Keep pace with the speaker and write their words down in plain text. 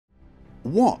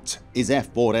What is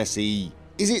F4SE?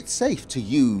 Is it safe to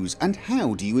use, and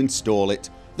how do you install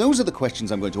it? Those are the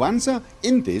questions I'm going to answer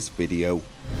in this video.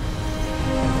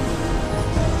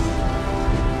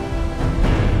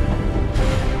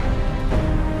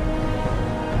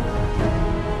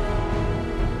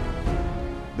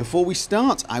 Before we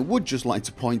start, I would just like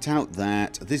to point out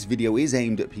that this video is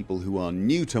aimed at people who are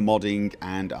new to modding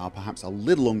and are perhaps a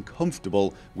little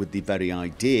uncomfortable with the very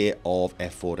idea of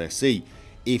F4SE.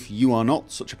 If you are not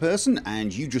such a person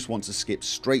and you just want to skip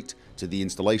straight to the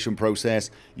installation process,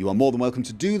 you are more than welcome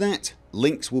to do that.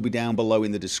 Links will be down below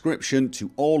in the description to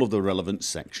all of the relevant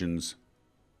sections.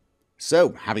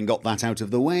 So, having got that out of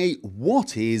the way,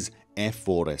 what is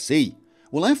F4SE?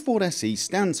 Well, F4SE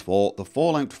stands for the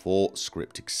Fallout 4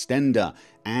 Script Extender,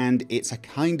 and it's a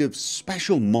kind of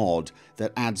special mod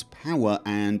that adds power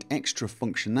and extra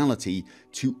functionality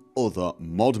to other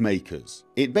mod makers.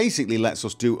 It basically lets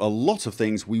us do a lot of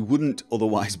things we wouldn't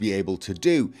otherwise be able to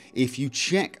do. If you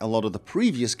check a lot of the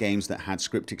previous games that had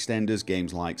script extenders,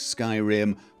 games like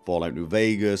Skyrim, Fallout New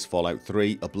Vegas, Fallout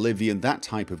 3, Oblivion, that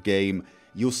type of game,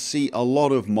 you'll see a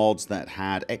lot of mods that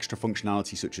had extra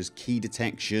functionality such as key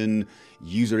detection,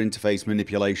 user interface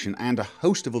manipulation, and a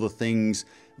host of other things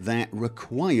that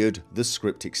required the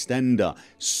script extender.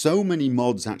 So many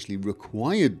mods actually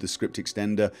required the script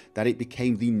extender that it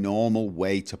became the normal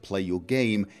way to play your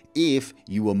game if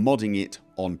you were modding it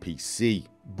on PC.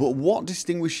 But what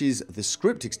distinguishes the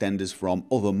script extenders from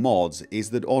other mods is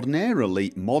that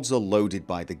ordinarily mods are loaded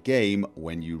by the game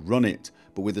when you run it.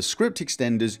 But with the script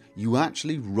extenders, you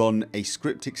actually run a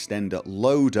script extender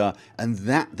loader, and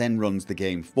that then runs the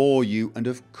game for you. And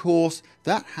of course,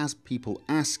 that has people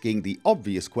asking the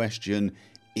obvious question,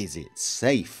 is it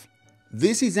safe?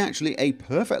 This is actually a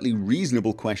perfectly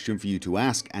reasonable question for you to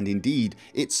ask, and indeed,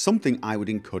 it's something I would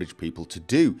encourage people to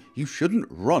do. You shouldn't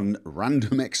run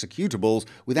random executables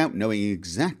without knowing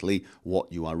exactly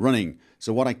what you are running.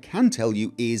 So what I can tell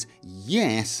you is,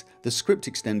 yes, the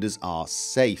script extenders are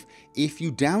safe. If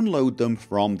you download them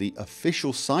from the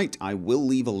official site, I will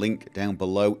leave a link down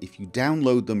below. If you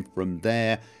download them from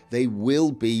there, they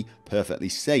will be perfectly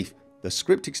safe. The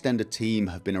script extender team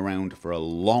have been around for a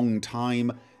long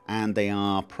time, and they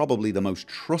are probably the most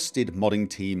trusted modding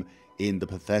team in the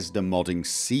Bethesda modding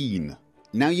scene.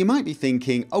 Now you might be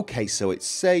thinking, okay, so it's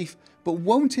safe, but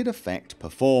won't it affect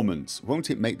performance? Won't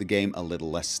it make the game a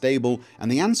little less stable? And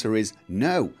the answer is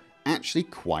no, actually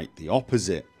quite the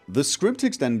opposite. The script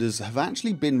extenders have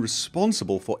actually been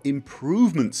responsible for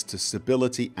improvements to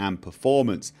stability and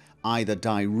performance, either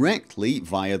directly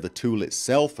via the tool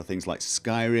itself for things like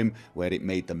Skyrim, where it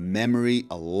made the memory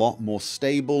a lot more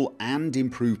stable and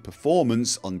improved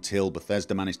performance until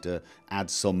Bethesda managed to add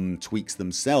some tweaks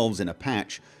themselves in a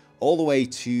patch, all the way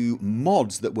to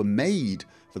mods that were made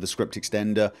for the script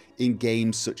extender in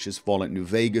games such as Fallout New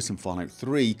Vegas and Fallout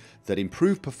 3 that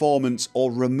improved performance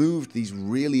or removed these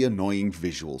really annoying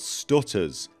visual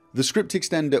stutters. The script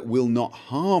extender will not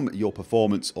harm your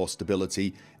performance or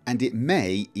stability, and it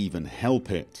may even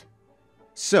help it.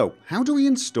 So, how do we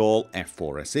install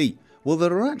F4SE? Well,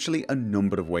 there are actually a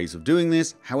number of ways of doing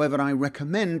this. However, I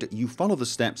recommend you follow the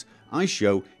steps I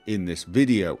show in this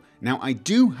video. Now, I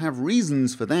do have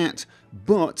reasons for that,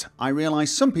 but I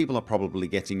realize some people are probably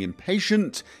getting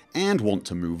impatient and want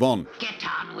to move on. Get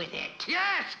on with it.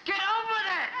 Yes, get on with it.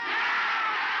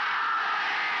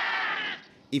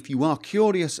 If you are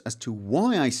curious as to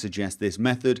why I suggest this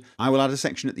method, I will add a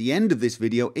section at the end of this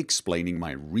video explaining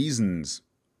my reasons.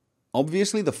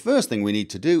 Obviously, the first thing we need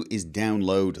to do is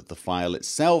download the file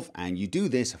itself, and you do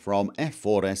this from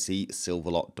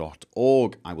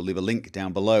f4sesilverlock.org. I will leave a link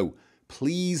down below.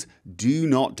 Please do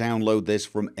not download this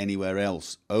from anywhere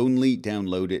else. Only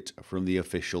download it from the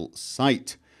official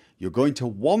site. You're going to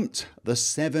want the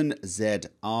 7Z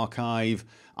archive.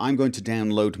 I'm going to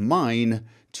download mine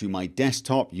to my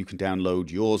desktop. You can download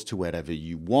yours to wherever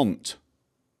you want.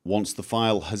 Once the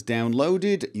file has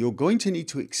downloaded, you're going to need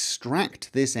to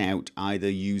extract this out either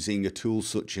using a tool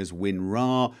such as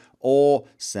WinRAR or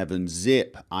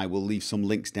 7-zip. I will leave some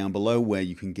links down below where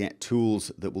you can get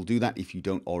tools that will do that if you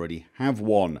don't already have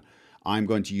one. I'm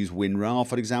going to use WinRAR,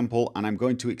 for example, and I'm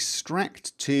going to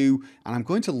extract to, and I'm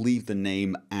going to leave the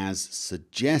name as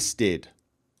suggested.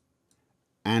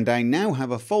 And I now have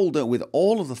a folder with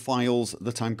all of the files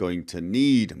that I'm going to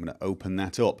need. I'm going to open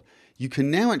that up. You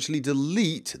can now actually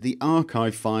delete the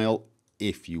archive file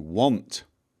if you want.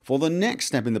 For the next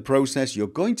step in the process, you're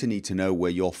going to need to know where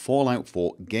your Fallout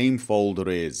 4 game folder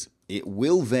is. It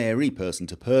will vary person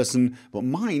to person, but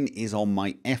mine is on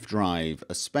my F drive,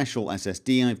 a special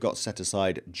SSD I've got set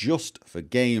aside just for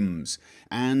games.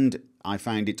 And I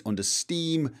find it under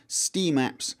Steam, Steam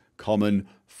Apps, common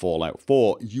Fallout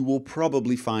 4. You will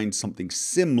probably find something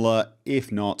similar,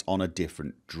 if not on a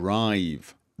different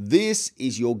drive. This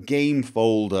is your game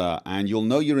folder, and you'll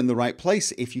know you're in the right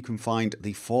place if you can find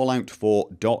the Fallout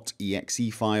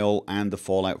 4.exe file and the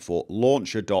Fallout 4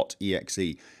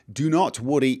 launcher.exe. Do not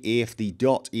worry if the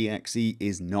 .exe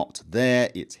is not there,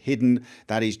 it's hidden.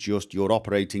 That is just your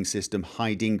operating system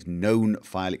hiding known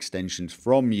file extensions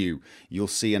from you. You'll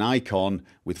see an icon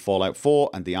with Fallout 4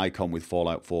 and the icon with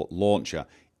Fallout 4 launcher.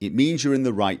 It means you're in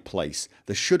the right place.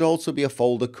 There should also be a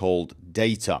folder called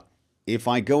data. If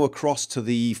I go across to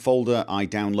the folder I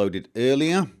downloaded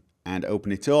earlier and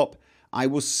open it up, I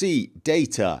will see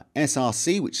data,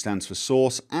 src, which stands for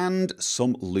source, and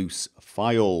some loose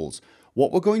files.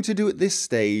 What we're going to do at this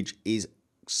stage is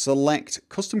select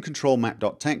custom control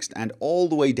map.txt and all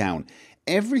the way down.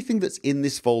 Everything that's in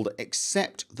this folder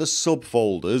except the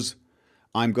subfolders,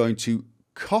 I'm going to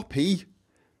copy,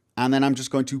 and then I'm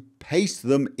just going to paste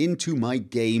them into my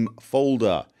game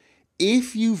folder.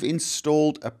 If you've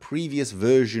installed a previous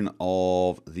version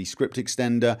of the script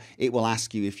extender, it will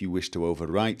ask you if you wish to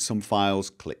overwrite some files.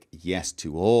 Click yes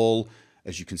to all.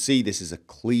 As you can see, this is a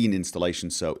clean installation,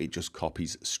 so it just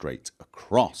copies straight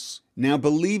across. Now,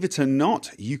 believe it or not,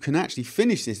 you can actually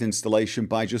finish this installation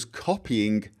by just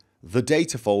copying the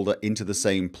data folder into the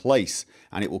same place,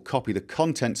 and it will copy the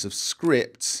contents of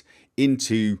scripts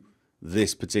into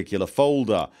this particular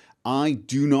folder. I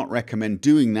do not recommend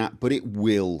doing that, but it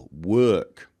will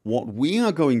work. What we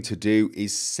are going to do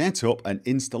is set up an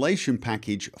installation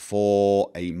package for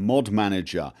a mod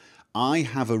manager. I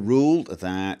have a rule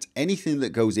that anything that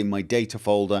goes in my data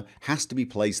folder has to be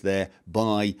placed there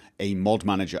by a mod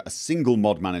manager, a single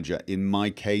mod manager. In my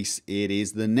case, it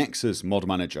is the Nexus mod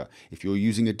manager. If you're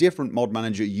using a different mod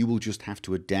manager, you will just have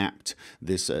to adapt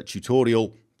this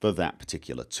tutorial for that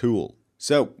particular tool.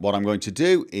 So what I'm going to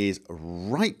do is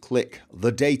right-click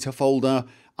the data folder.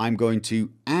 I'm going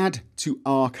to add to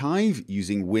archive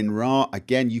using WinRAR.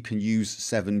 Again, you can use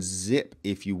 7-zip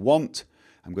if you want.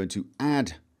 I'm going to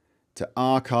add to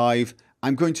archive.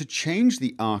 I'm going to change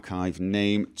the archive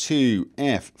name to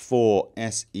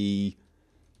F4SE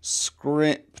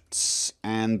scripts,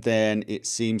 and then it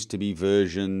seems to be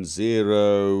version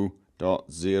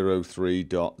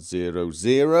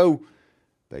 0.03.00.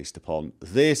 Based upon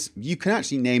this, you can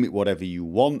actually name it whatever you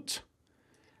want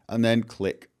and then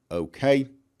click OK.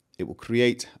 It will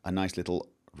create a nice little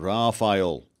RAR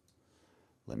file.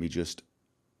 Let me just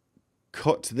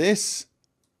cut this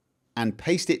and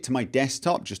paste it to my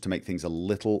desktop just to make things a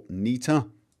little neater,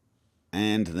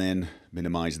 and then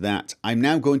minimize that. I'm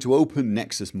now going to open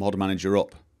Nexus Mod Manager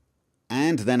up,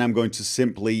 and then I'm going to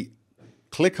simply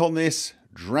click on this,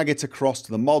 drag it across to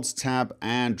the Mods tab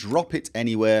and drop it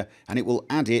anywhere, and it will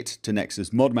add it to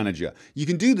Nexus Mod Manager. You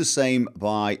can do the same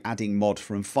by adding mod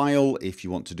from file. If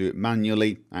you want to do it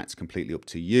manually, that's completely up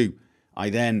to you. I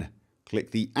then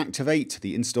click the activate,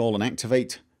 the install and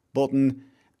activate button,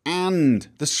 and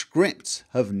the scripts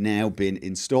have now been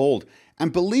installed.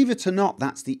 And believe it or not,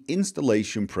 that's the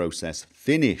installation process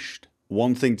finished.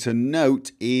 One thing to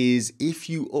note is if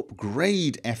you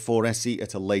upgrade F4SE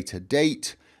at a later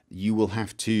date, you will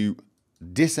have to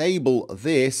disable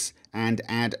this and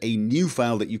add a new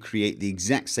file that you create the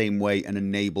exact same way and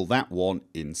enable that one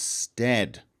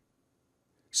instead.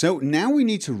 So now we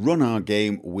need to run our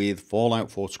game with Fallout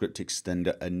 4 Script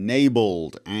Extender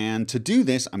enabled. And to do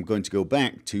this, I'm going to go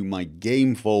back to my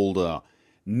game folder.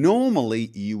 Normally,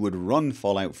 you would run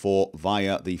Fallout 4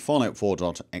 via the Fallout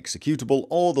 4.executable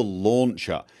or the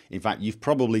launcher. In fact, you've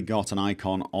probably got an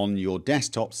icon on your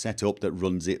desktop set up that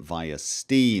runs it via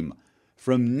Steam.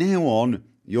 From now on,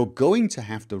 you're going to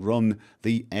have to run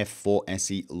the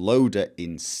F4SE loader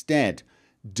instead.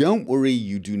 Don't worry,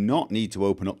 you do not need to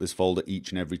open up this folder each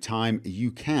and every time.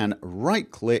 You can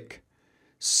right-click,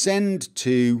 send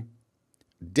to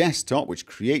desktop, which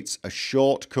creates a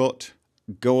shortcut.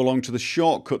 Go along to the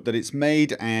shortcut that it's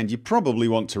made, and you probably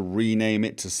want to rename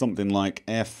it to something like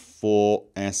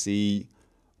F4SE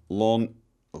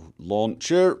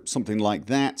launcher, something like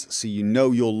that, so you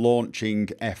know you're launching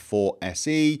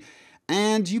F4SE,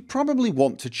 and you probably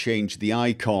want to change the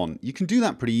icon. You can do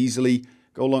that pretty easily.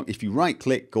 Go along, if you right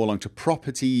click, go along to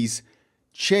properties,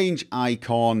 change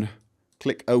icon,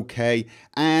 click OK,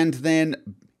 and then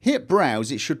hit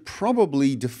browse. It should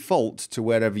probably default to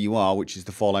wherever you are, which is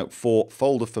the Fallout 4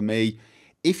 folder for me.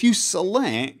 If you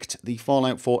select the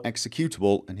Fallout 4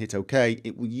 executable and hit OK,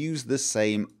 it will use the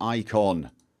same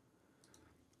icon.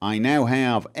 I now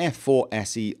have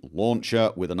F4SE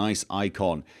launcher with a nice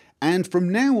icon. And from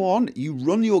now on, you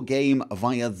run your game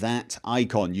via that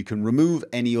icon. You can remove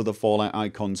any other Fallout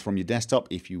icons from your desktop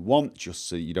if you want, just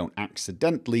so you don't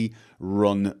accidentally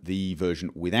run the version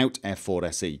without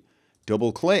F4SE.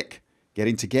 Double click, get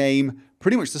into game,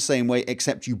 pretty much the same way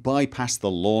except you bypass the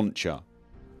launcher.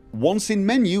 Once in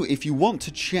menu, if you want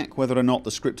to check whether or not the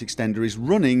script extender is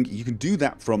running, you can do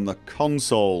that from the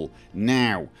console.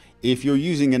 Now, if you're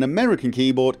using an American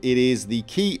keyboard, it is the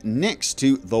key next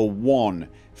to the 1.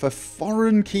 For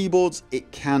foreign keyboards,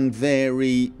 it can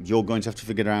vary. You're going to have to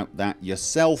figure out that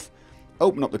yourself.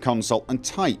 Open up the console and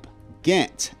type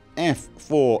get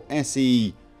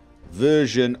F4SE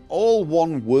version, all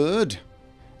one word,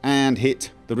 and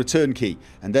hit the return key.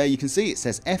 And there you can see it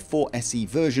says F4SE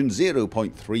version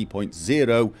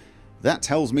 0.3.0. That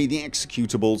tells me the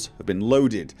executables have been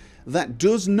loaded. That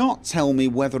does not tell me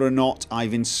whether or not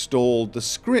I've installed the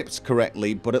script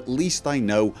correctly, but at least I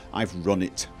know I've run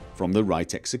it from the right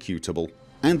executable.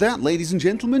 And that, ladies and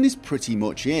gentlemen, is pretty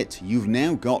much it. You've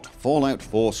now got Fallout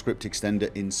 4 script extender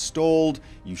installed.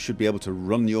 You should be able to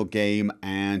run your game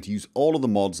and use all of the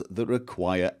mods that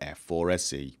require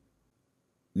F4SE.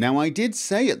 Now, I did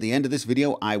say at the end of this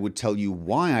video I would tell you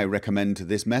why I recommend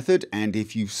this method, and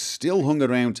if you've still hung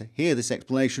around to hear this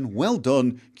explanation, well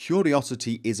done.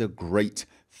 Curiosity is a great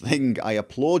thing. I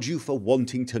applaud you for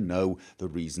wanting to know the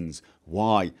reasons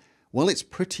why. Well, it's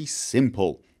pretty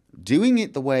simple. Doing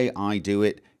it the way I do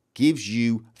it gives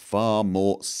you far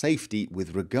more safety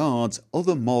with regards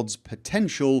other mods'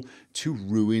 potential to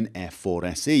ruin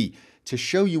F4SE. To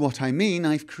show you what I mean,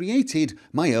 I've created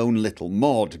my own little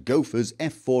mod, Gopher's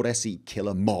F4SE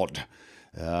Killer Mod.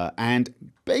 And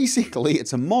basically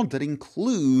it's a mod that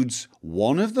includes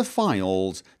one of the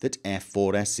files that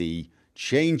F4SE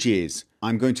changes.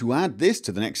 I'm going to add this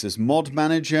to the Nexus Mod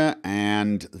Manager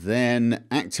and then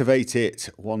activate it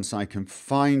once I can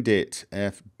find it.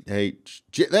 There it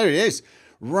is.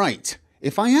 Right.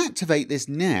 If I activate this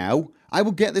now, I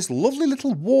will get this lovely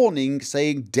little warning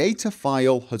saying data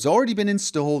file has already been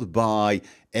installed by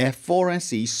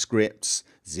F4SE scripts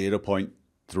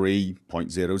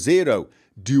 0.3.00.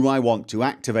 Do I want to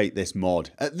activate this mod?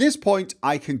 At this point,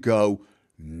 I can go,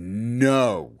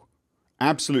 no,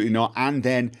 absolutely not, and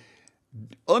then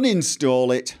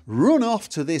uninstall it, run off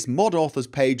to this mod authors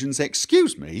page and say,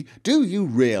 excuse me, do you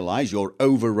realise you're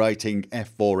overwriting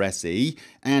F4SE?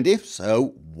 And if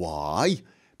so, why?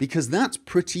 Because that's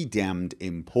pretty damned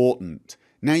important.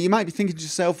 Now you might be thinking to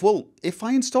yourself, well, if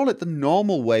I install it the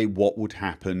normal way, what would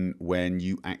happen when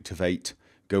you activate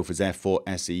Gopher's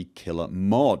F4SE Killer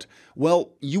Mod?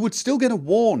 Well, you would still get a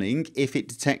warning if it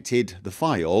detected the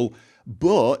file,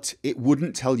 but it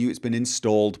wouldn't tell you it's been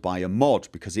installed by a mod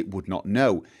because it would not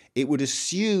know. It would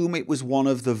assume it was one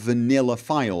of the vanilla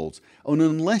files. And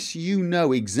unless you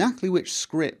know exactly which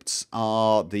scripts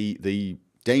are the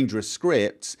dangerous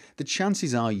scripts, the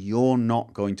chances are you're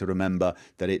not going to remember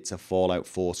that it's a Fallout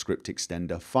 4 script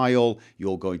extender file.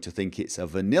 You're going to think it's a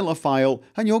vanilla file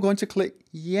and you're going to click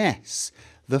yes.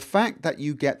 The fact that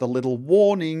you get the little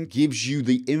warning gives you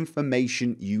the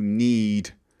information you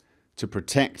need to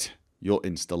protect your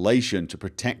installation, to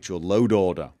protect your load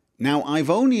order. Now, I've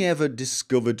only ever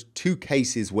discovered 2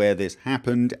 cases where this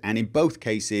happened, and in both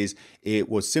cases it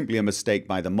was simply a mistake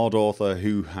by the mod author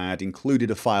who had included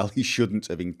a file he shouldn't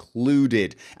have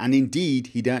included. And indeed,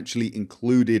 he'd actually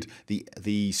included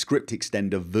the script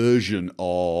extender version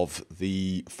of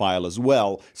the file as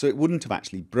well, so it wouldn't have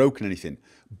actually broken anything.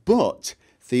 But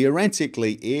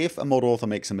theoretically, if a mod author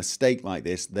makes a mistake like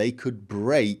this, they could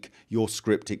break your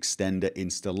script extender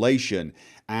installation.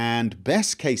 And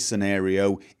best case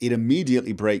scenario, it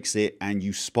immediately breaks it and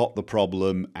you spot the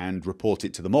problem and report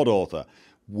it to the mod author.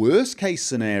 Worst case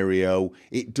scenario,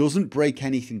 it doesn't break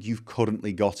anything you've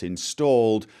currently got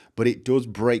installed, but it does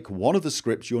break one of the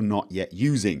scripts you're not yet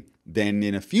using. Then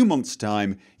in a few months'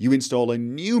 time, you install a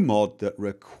new mod that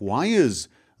requires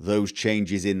those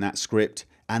changes in that script,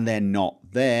 and they're not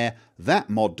there. That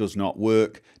mod does not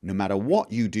work. No matter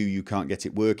what you do, you can't get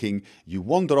it working. You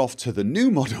wander off to the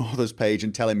new mod authors page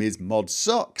and tell him his mod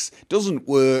sucks, doesn't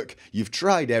work, you've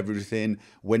tried everything,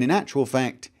 when in actual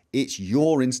fact, it's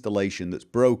your installation that's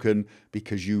broken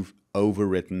because you've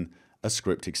overwritten a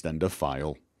script extender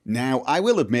file. Now, I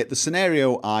will admit the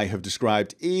scenario I have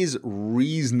described is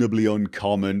reasonably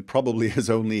uncommon, probably has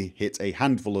only hit a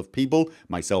handful of people,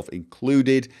 myself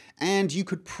included, and you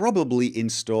could probably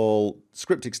install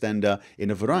script extender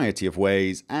in a variety of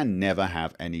ways and never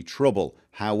have any trouble.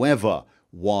 However,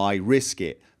 why risk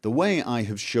it? The way I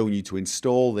have shown you to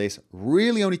install this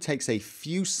really only takes a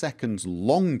few seconds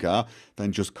longer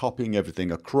than just copying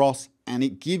everything across, and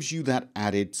it gives you that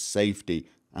added safety.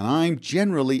 and I'm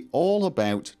generally all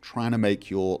about trying to make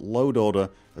your load order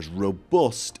as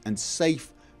robust and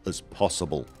safe as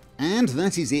possible. And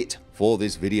that is it for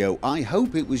this video. I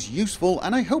hope it was useful,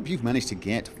 and I hope you've managed to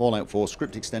get Fallout 4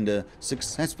 Script Extender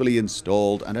successfully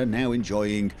installed and are now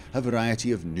enjoying a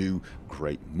variety of new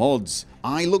great mods.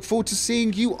 I look forward to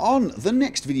seeing you on the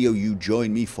next video you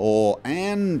join me for,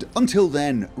 and until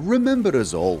then, remember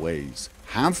as always,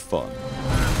 have fun.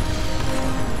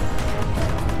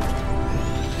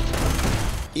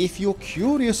 If you're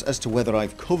curious as to whether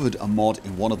I've covered a mod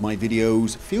in one of my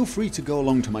videos, feel free to go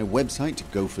along to my website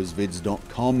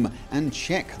gophersvids.com and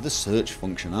check the search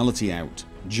functionality out.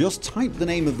 Just type the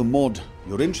name of the mod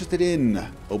you're interested in,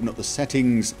 open up the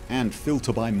settings and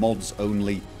filter by mods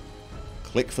only.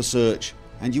 Click for search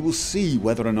and you will see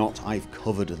whether or not I've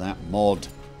covered that mod.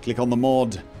 Click on the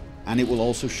mod and it will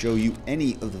also show you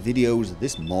any of the videos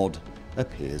this mod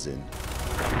appears in.